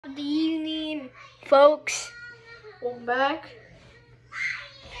Good evening, folks. Welcome back.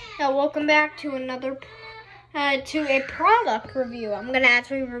 Welcome back to another to a product review. I'm gonna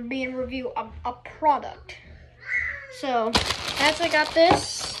actually be in review a product. So, I actually got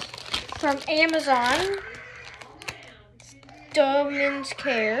this from Amazon. It's Dove Men's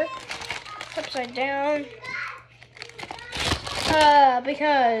Care. Upside down.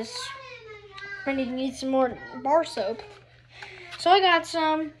 Because I need some more bar soap. So I got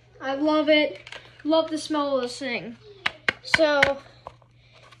some. I love it. Love the smell of this thing. So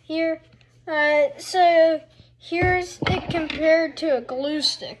here's it compared to a glue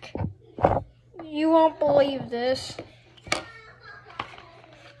stick. You won't believe this. Let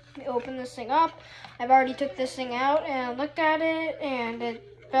me open this thing up. I've already took this thing out and looked at it, and it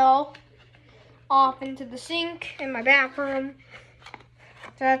fell off into the sink in my bathroom.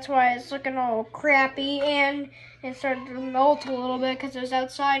 So that's why it's looking all crappy, and it started to melt a little bit because it was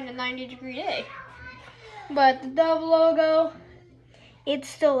outside in a 90-degree day. But the Dove logo, it's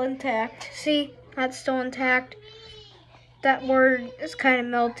still intact. See, that's still intact. That word is kind of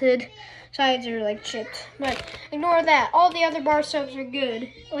melted. Sides are like chipped. But ignore that. All the other bar soaps are good.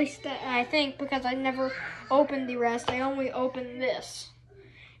 At least I think, because I never opened the rest. I only opened this.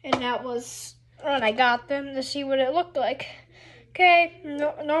 And that was when I got them to see what it looked like. Okay,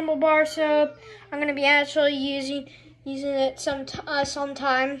 normal bar soap. I'm gonna be actually using it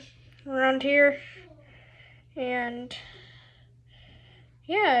sometime around here, and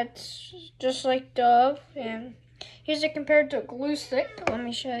yeah, it's just like Dove. And here's it compared to a glue stick. Let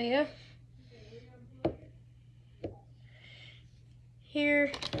me show you.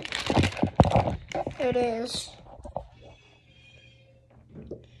 Here it is.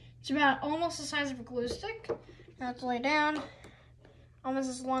 It's about almost the size of a glue stick. Now it's lay down.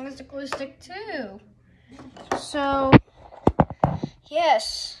 Almost as long as the glue stick too. So,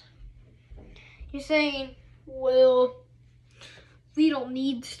 yes. You're saying, well, we don't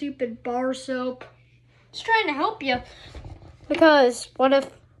need stupid bar soap. Just trying to help you. Because what if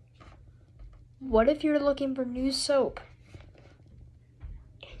you're looking for new soap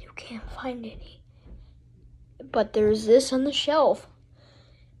and you can't find any? But there's this on the shelf,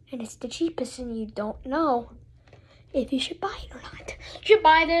 and it's the cheapest, and you don't know if you should buy it or not. You should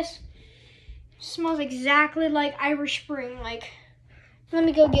buy this. It smells exactly like Irish Spring. Like, let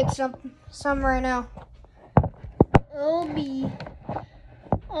me go get some right now. I'll be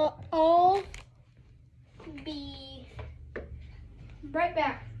right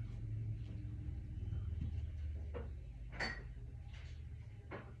back.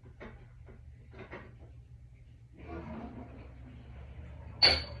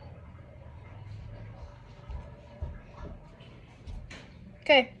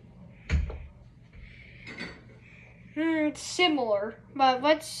 Okay. It's similar, but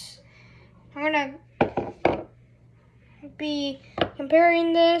I'm gonna be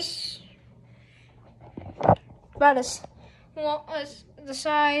comparing this about as the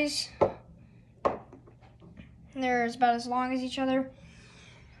size. They're about as long as each other.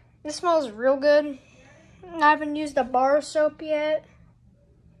 This smells real good. I haven't used a bar soap yet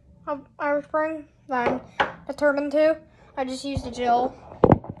of Irish Spring that I'm determined to. I just used a gel.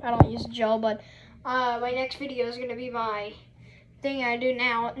 I don't use a gel, but my next video is gonna be my thing I do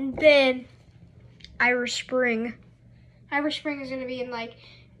now, and then Irish Spring. Irish Spring is gonna be in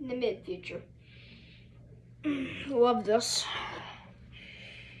the mid future. Love this.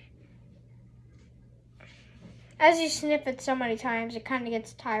 As you sniff it so many times, it kind of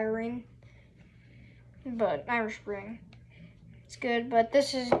gets tiring. But Irish Spring, it's good. But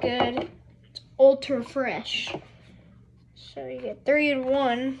this is good. It's ultra fresh. So you get 3 in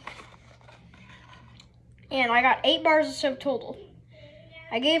 1. And I got 8 bars of soap total.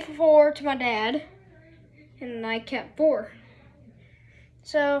 I gave 4 to my dad, and I kept 4.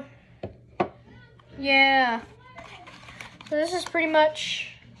 So, yeah. So this is pretty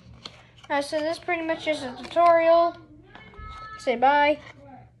much, this is pretty much just a tutorial. Say bye.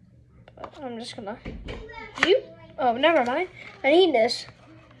 But I'm just gonna, oh, never mind. I need this.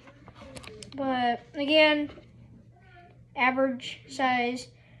 But again, average size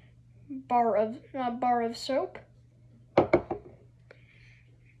bar of soap.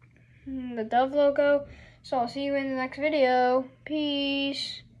 The Dove logo. So I'll see you in the next video.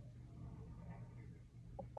 Peace.